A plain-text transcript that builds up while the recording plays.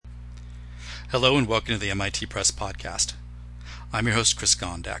Hello and welcome to the MIT Press Podcast. I'm your host, Chris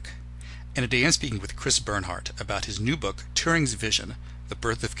Gondek, and today I'm speaking with Chris Bernhardt about his new book, Turing's Vision, The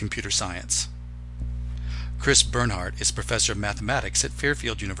Birth of Computer Science. Chris Bernhardt is professor of mathematics at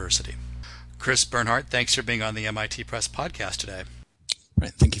Fairfield University. Chris Bernhardt, thanks for being on the MIT Press Podcast today.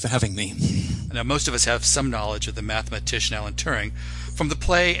 Right, thank you for having me. Now, most of us have some knowledge of the mathematician Alan Turing from the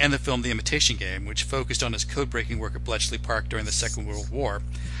play and the film The Imitation Game, which focused on his code-breaking work at Bletchley Park during the Second World War.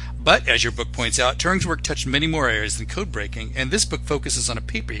 But, as your book points out, Turing's work touched many more areas than code-breaking, and this book focuses on a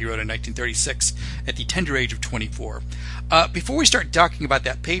paper he wrote in 1936 at the tender age of 24. Before we start talking about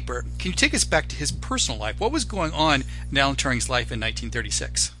that paper, can you take us back to his personal life? What was going on in Alan Turing's life in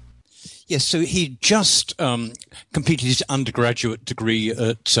 1936? Yes, so he just completed his undergraduate degree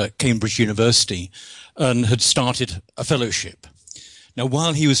at Cambridge University and had started a fellowship. Now,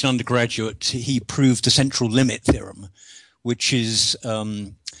 while he was an undergraduate, he proved the central limit theorem, which is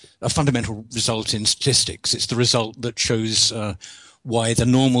a fundamental result in statistics. It's the result that shows why the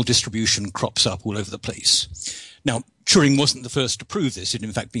normal distribution crops up all over the place. Now, Turing wasn't the first to prove this. It had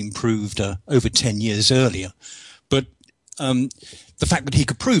in fact been proved over 10 years earlier. But the fact that he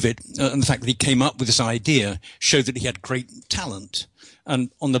could prove it and the fact that he came up with this idea showed that he had great talent.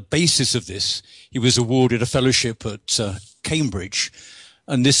 And on the basis of this, he was awarded a fellowship at Cambridge.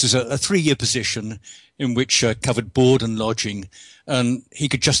 And this is a 3-year position in which covered board and lodging, and he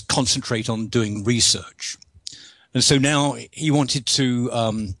could just concentrate on doing research. And so now he wanted to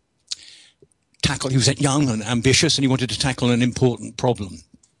he was young and ambitious, and he wanted to tackle an important problem.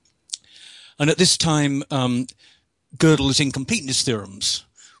 And at this time, Gödel's incompleteness theorems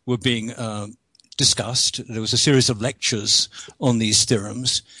were being discussed. There was a series of lectures on these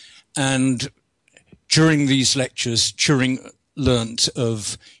theorems, and during these lectures, Turing learnt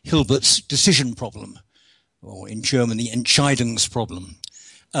of Hilbert's decision problem, or in German, the Entscheidungsproblem.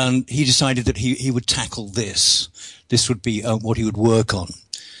 And he decided that he would tackle this. This would be what he would work on.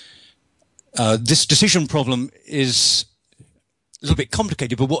 This decision problem is a little bit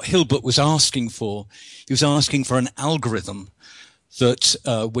complicated, but what Hilbert was asking for, he was asking for an algorithm that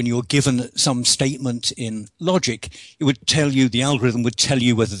when you're given some statement in logic, the algorithm would tell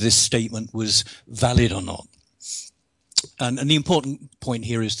you whether this statement was valid or not. And the important point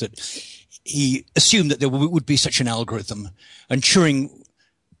here is that he assumed that there would be such an algorithm. And Turing,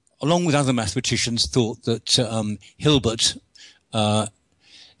 along with other mathematicians, thought that Hilbert's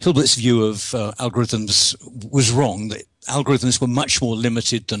view of algorithms was wrong, that algorithms were much more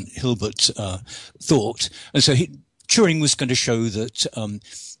limited than Hilbert thought. And so Turing was going to show that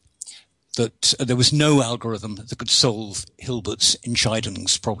there was no algorithm that could solve Hilbert's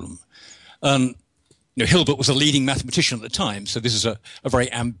Entscheidungsproblem. Hilbert was a leading mathematician at the time, so this is a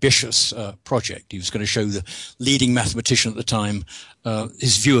very ambitious project. He was going to show the leading mathematician at the time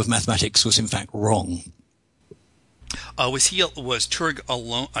his view of mathematics was in fact wrong. Was Turing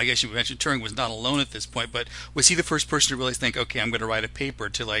alone? I guess you mentioned Turing was not alone at this point, but was he the first person to really think, okay, I'm going to write a paper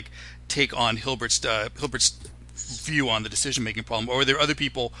to take on Hilbert's view on the decision-making problem, or were there other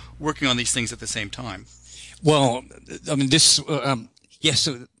people working on these things at the same time? Well, I mean, yes.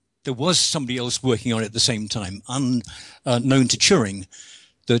 So there was somebody else working on it at the same time, unknown to Turing,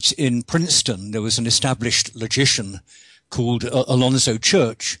 that in Princeton there was an established logician called Alonzo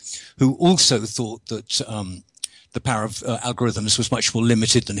Church, who also thought that the power of algorithms was much more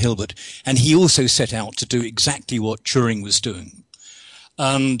limited than Hilbert, and he also set out to do exactly what Turing was doing.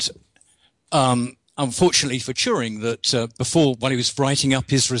 And unfortunately for Turing, that while he was writing up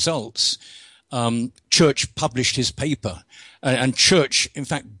his results, Church published his paper, and Church, in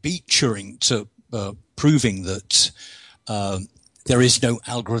fact, beat Turing to proving that there is no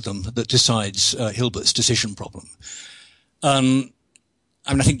algorithm that decides Hilbert's decision problem. I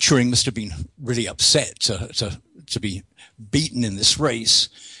think Turing must have been really upset to be beaten in this race.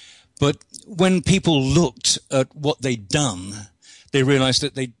 But when people looked at what they'd done, they realized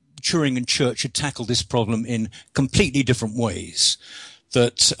that Turing and Church had tackled this problem in completely different ways.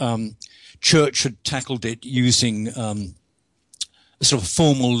 That Church had tackled it using a sort of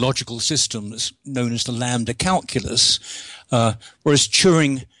formal logical system that's known as the lambda calculus, whereas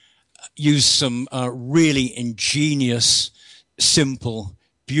Turing used some really ingenious, simple,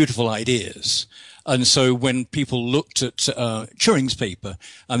 beautiful ideas. And so when people looked at Turing's paper,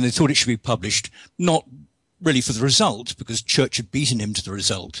 they thought it should be published, not really for the result, because Church had beaten him to the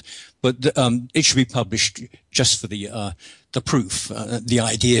result, but it should be published just for the proof, the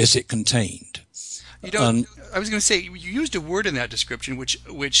ideas it contained. I was going to say, you used a word in that description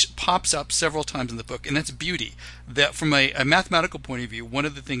which pops up several times in the book, and that's beauty. That from a mathematical point of view, one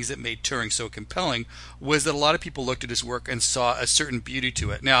of the things that made Turing so compelling was that a lot of people looked at his work and saw a certain beauty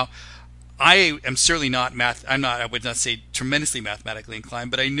to it. Now, I am certainly not math. I would not say tremendously mathematically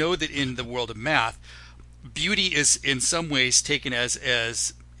inclined, but I know that in the world of math, beauty is in some ways taken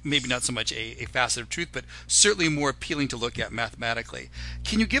as maybe not so much a facet of truth, but certainly more appealing to look at mathematically.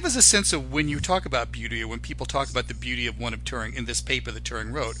 Can you give us a sense of when you talk about beauty, or when people talk about the beauty of one of Turing in this paper that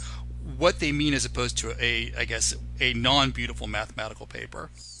Turing wrote, what they mean as opposed to a non-beautiful mathematical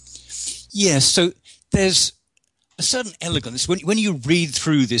paper? Yes, so there's a certain elegance when you read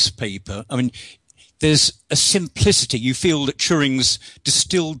through this paper. I mean, there's a simplicity. You feel that Turing's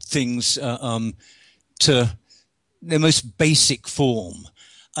distilled things to their most basic form,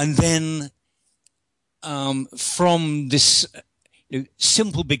 and then from this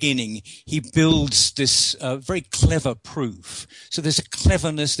simple beginning, he builds this very clever proof. So there's a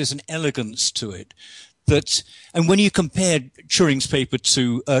cleverness, there's an elegance to it. And when you compare Turing's paper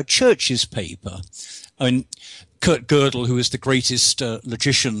to Church's paper, I mean, Kurt Gödel, who was the greatest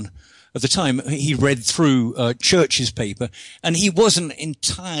logician of the time, he read through Church's paper, and he wasn't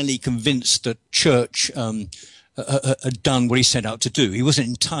entirely convinced that Church had done what he set out to do. He wasn't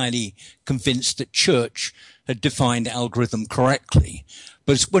entirely convinced that Church had defined algorithm correctly.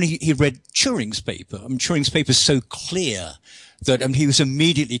 But when he read Turing's paper, I mean, Turing's paper is so clear that he was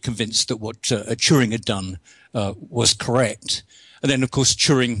immediately convinced that what Turing had done was correct. And then, of course,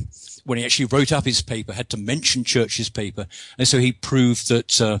 Turing, when he actually wrote up his paper, had to mention Church's paper, and so he proved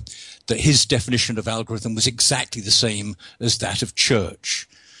that his definition of algorithm was exactly the same as that of Church.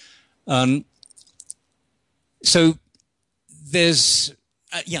 So there's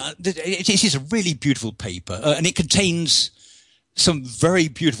it is a really beautiful paper, and it contains some very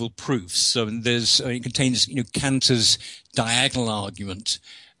beautiful proofs. So it contains Cantor's diagonal argument.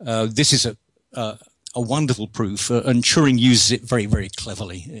 This is a wonderful proof, and Turing uses it very, very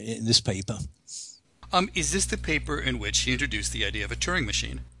cleverly in this paper. Is this the paper in which he introduced the idea of a Turing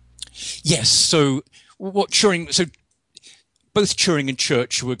machine? Yes. So both Turing and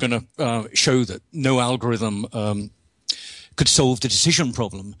Church were going to show that no algorithm could solve the decision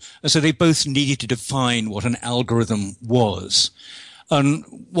problem, and so they both needed to define what an algorithm was. And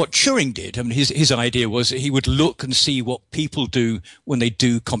what Turing did, I mean, his idea was that he would look and see what people do when they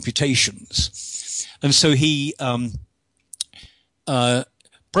do computations. And so he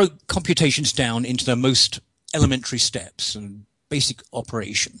broke computations down into the most elementary steps and basic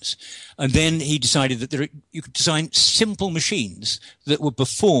operations. And then he decided that you could design simple machines that would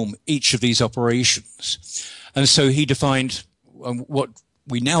perform each of these operations. And so he defined what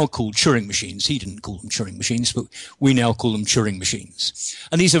we now call Turing machines. He didn't call them Turing machines, but we now call them Turing machines.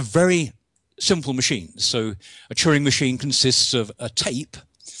 And these are very simple machines. So a Turing machine consists of a tape.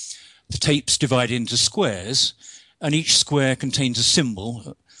 The tape's divided into squares, and each square contains a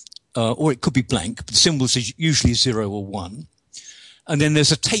symbol, or it could be blank, but the symbols are usually 0 or 1. And then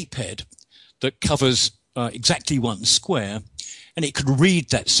there's a tape head that covers exactly one square, and it could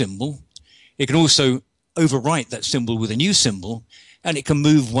read that symbol. It can also overwrite that symbol with a new symbol, and it can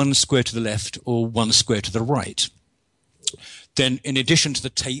move one square to the left or one square to the right. Then, in addition to the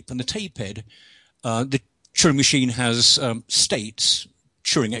tape and the tape head, the Turing machine has states.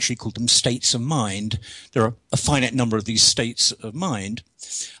 Turing actually called them states of mind. There are a finite number of these states of mind,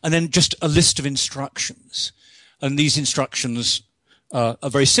 and then just a list of instructions. And these instructions are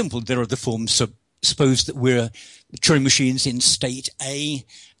very simple. They're of the form, suppose that the Turing machine's in state A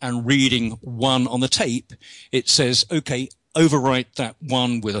and reading 1 on the tape. It says, okay, overwrite that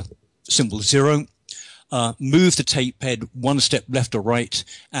 1 with a symbol 0, move the tape head 1 step left or right,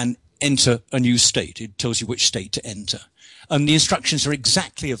 and enter a new state. It tells you which state to enter. And the instructions are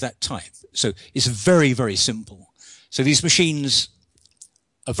exactly of that type. So it's very, very simple. So these machines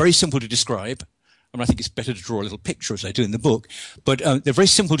are very simple to describe. I think it's better to draw a little picture, as I do in the book. But they're very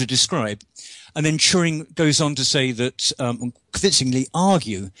simple to describe. And then Turing goes on to say that, convincingly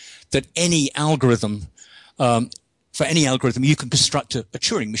argue that any algorithm, for any algorithm, you can construct a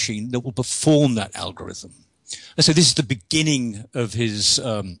Turing machine that will perform that algorithm. And so this is the beginning of his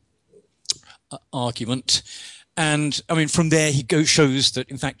argument. And, I mean, from there he shows that,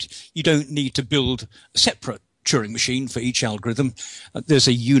 in fact, you don't need to build a separate Turing machine for each algorithm. There's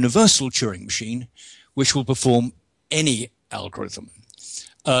a universal Turing machine which will perform any algorithm.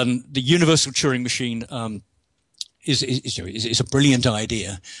 The universal Turing machine is a brilliant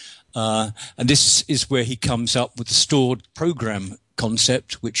idea. And this is where he comes up with the stored program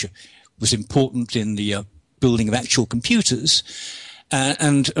concept, which was important in the building of actual computers.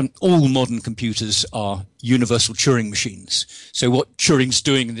 And all modern computers are universal Turing machines. So what Turing's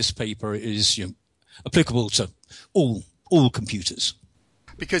doing in this paper is applicable to all computers.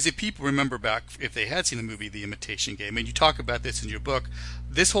 Because if people remember back, if they had seen the movie The Imitation Game, and you talk about this in your book,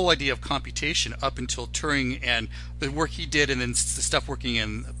 this whole idea of computation up until Turing and the work he did, and then the stuff working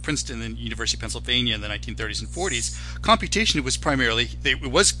in Princeton and University of Pennsylvania in the 1930s and 40s, computation was primarily, it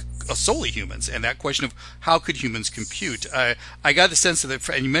was solely humans, and that question of how could humans compute. I got the sense that,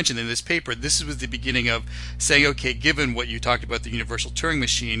 and you mentioned in this paper, this was the beginning of saying, okay, given what you talked about, the universal Turing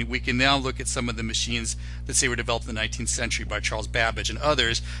machine, we can now look at some of the machines that say were developed in the 19th century by Charles Babbage and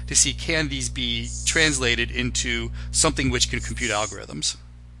others to see, can these be translated into something which can compute algorithms?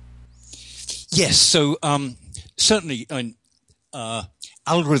 Yes, so certainly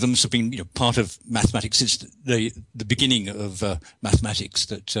algorithms have been part of mathematics since the beginning of mathematics.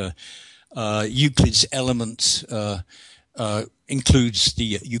 That Euclid's Elements includes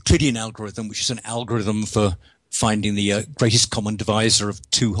the Euclidean algorithm, which is an algorithm for finding the greatest common divisor of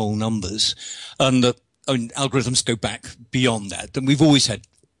two whole numbers. And algorithms go back beyond that. And we've always had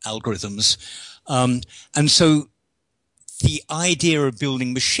algorithms. And so the idea of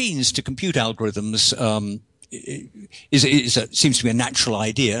building machines to compute algorithms seems to be a natural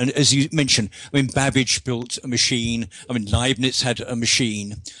idea. And as you mentioned, Babbage built a machine. Leibniz had a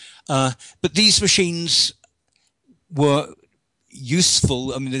machine. But these machines were useful.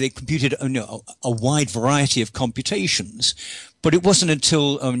 They computed a wide variety of computations. But it wasn't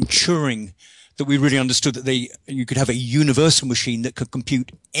until Turing that we really understood that you could have a universal machine that could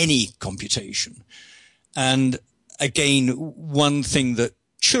compute any computation. And again, one thing that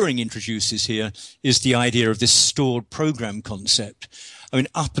Turing introduces here is the idea of this stored program concept.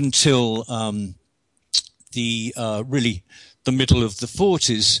 Up until really the middle of the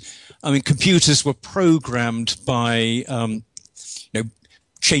 40s, computers were programmed by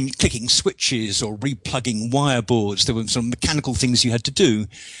clicking switches or replugging wire boards. There were some mechanical things you had to do.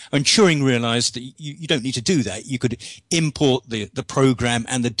 And Turing realized that you don't need to do that. You could import the program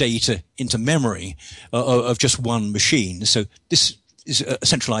and the data into memory of just one machine. So this is a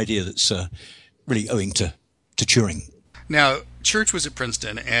central idea that's really owing to Turing. Now, Church was at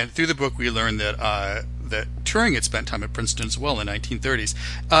Princeton, and through the book we learned that that Turing had spent time at Princeton as well in the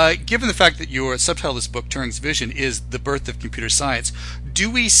 1930s. Given the fact that your subtitle of this book, Turing's Vision, is the birth of computer science, do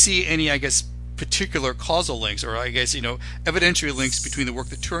we see any, particular causal links, or evidentiary links between the work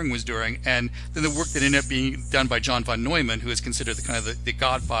that Turing was doing and then the work that ended up being done by John von Neumann, who is considered the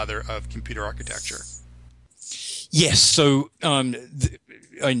godfather of computer architecture? Yes. So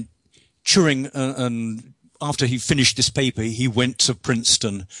Turing, after he finished this paper, he went to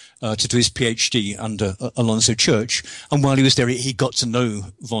Princeton to do his PhD under Alonzo Church. And while he was there, he got to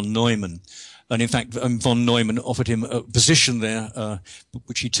know von Neumann. And in fact, von Neumann offered him a position there,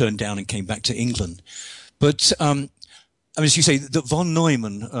 which he turned down and came back to England. But as you say, that von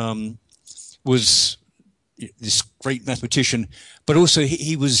Neumann was this great mathematician, but also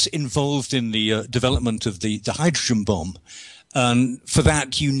he was involved in the development of the hydrogen bomb. And for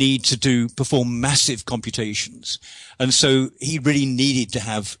that, you need to perform massive computations. And so he really needed to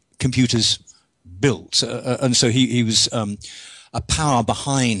have computers built. And so he was a power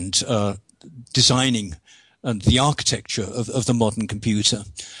behind designing and the architecture of the modern computer.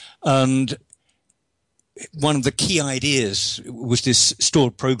 And one of the key ideas was this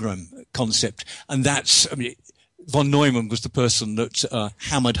stored program concept. And that's, von Neumann was the person that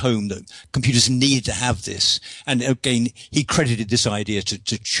hammered home that computers needed to have this. And again, he credited this idea to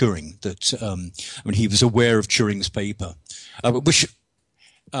Turing, that he was aware of Turing's paper, which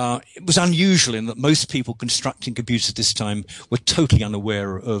it was unusual in that most people constructing computers at this time were totally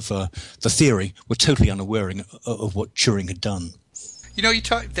unaware of the theory, were totally unaware of what Turing had done. You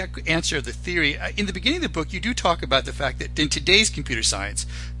talk that answer of the theory. In the beginning of the book, you do talk about the fact that in today's computer science,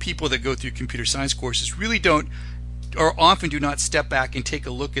 people that go through computer science courses really don't, or often do not, step back and take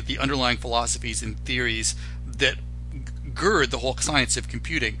a look at the underlying philosophies and theories that gird the whole science of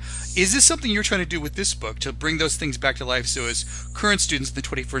computing. Is this something you're trying to do with this book, to bring those things back to life, so as current students in the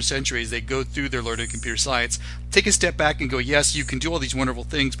 21st century, as they go through their learning of computer science, take a step back and go, yes, you can do all these wonderful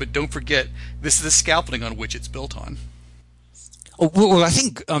things, but don't forget, this is the scaffolding on which it's built on? Well, I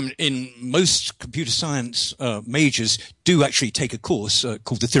think in most computer science majors do actually take a course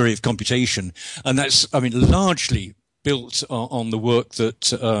called the Theory of Computation, and that's, largely built on the work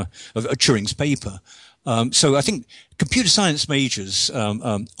that of Turing's paper. So I think computer science majors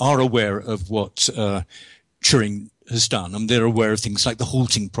are aware of what Turing has done, and they're aware of things like the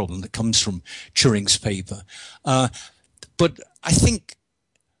halting problem that comes from Turing's paper. But I think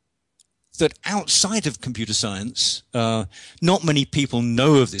that outside of computer science, not many people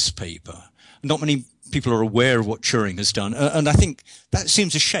know of this paper. Not many people are aware of what Turing has done. And I think that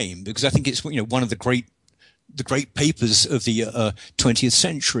seems a shame, because I think it's one of the great the great papers of the 20th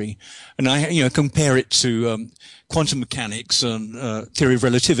century, and I compare it to quantum mechanics and theory of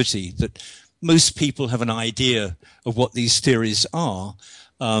relativity. That most people have an idea of what these theories are.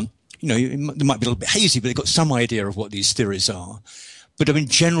 They might be a little bit hazy, but they've got some idea of what these theories are. But I mean,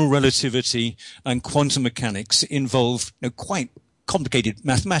 general relativity and quantum mechanics involve quite complicated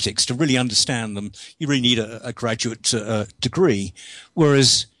mathematics. To really understand them, you really need a graduate degree.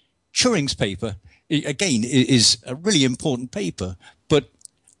 Whereas Turing's paper, again, is a really important paper, but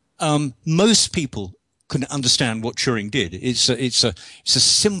most people couldn't understand what Turing did. It's a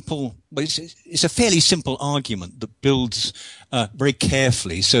fairly simple argument that builds very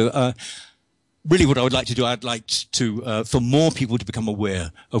carefully. So really what I would like to do, I'd like to for more people to become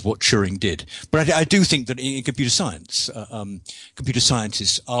aware of what Turing did. But I do think that in computer science, computer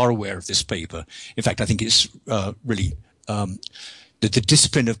scientists are aware of this paper. In fact, I think it's really the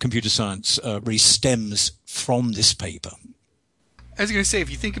discipline of computer science really stems from this paper. I was going to say, if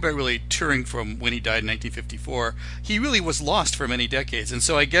you think about really Turing from when he died in 1954, he really was lost for many decades. And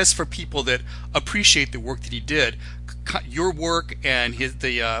so I guess for people that appreciate the work that he did, your work and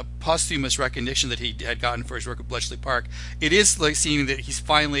the posthumous recognition that he had gotten for his work at Bletchley Park, it is like seeing that he's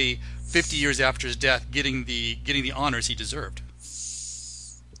finally, 50 years after his death, getting the honors he deserved.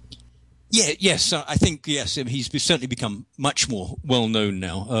 Yeah, yes, I think, yes, he's certainly become much more well-known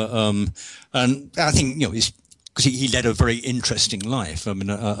now. And I think, because he led a very interesting life. I mean,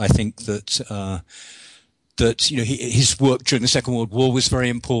 I think that his work during the Second World War was very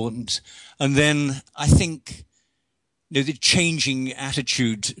important. And then I think the changing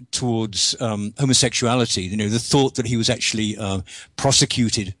attitude towards homosexuality, the thought that he was actually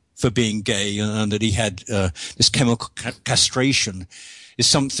prosecuted for being gay and that he had this chemical castration is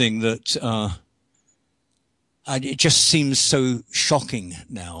something that it just seems so shocking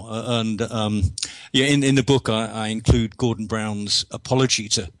now. And in the book, I include Gordon Brown's apology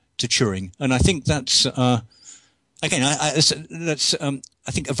to Turing, and I think that's again, that's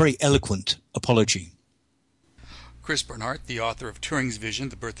I think a very eloquent apology. Chris Bernhardt, the author of Turing's Vision: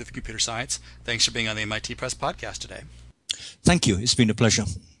 The Birth of Computer Science. Thanks for being on the MIT Press podcast today. Thank you. It's been a pleasure.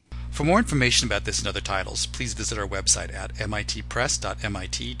 For more information about this and other titles, please visit our website at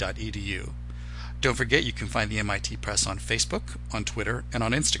mitpress.mit.edu. Don't forget you can find the MIT Press on Facebook, on Twitter, and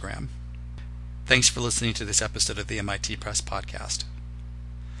on Instagram. Thanks for listening to this episode of the MIT Press podcast.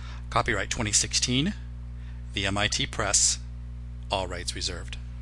 Copyright 2016, the MIT Press, all rights reserved.